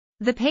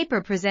The paper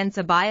presents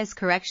a bias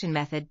correction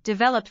method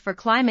developed for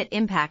climate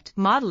impact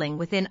modeling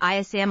within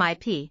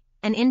ISI-MIP,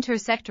 an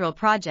intersectoral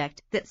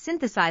project that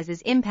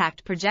synthesizes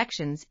impact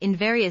projections in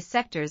various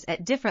sectors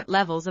at different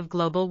levels of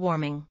global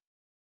warming.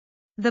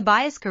 The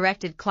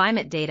bias-corrected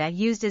climate data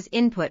used as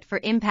input for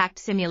impact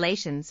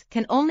simulations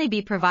can only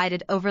be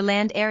provided over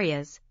land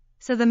areas,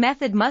 so the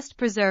method must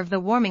preserve the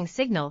warming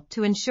signal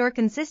to ensure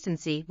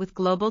consistency with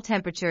global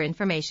temperature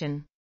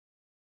information.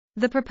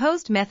 The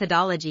proposed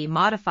methodology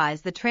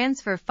modifies the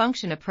transfer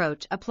function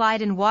approach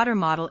applied in Water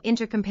Model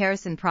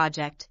Intercomparison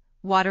Project,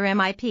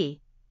 WaterMIP,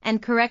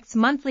 and corrects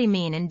monthly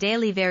mean and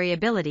daily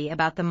variability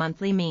about the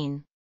monthly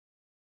mean.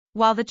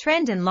 While the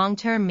trend and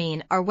long-term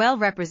mean are well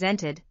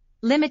represented,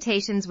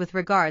 limitations with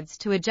regards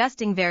to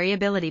adjusting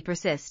variability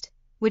persist,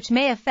 which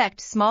may affect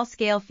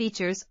small-scale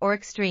features or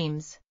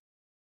extremes.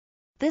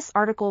 This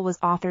article was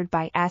authored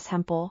by S.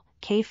 Hempel,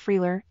 K.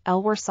 Frieler,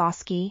 L.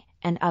 Warszawski,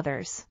 and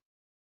others.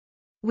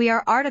 We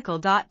are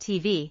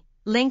RTCLTV,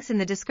 links in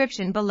the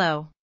description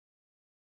below.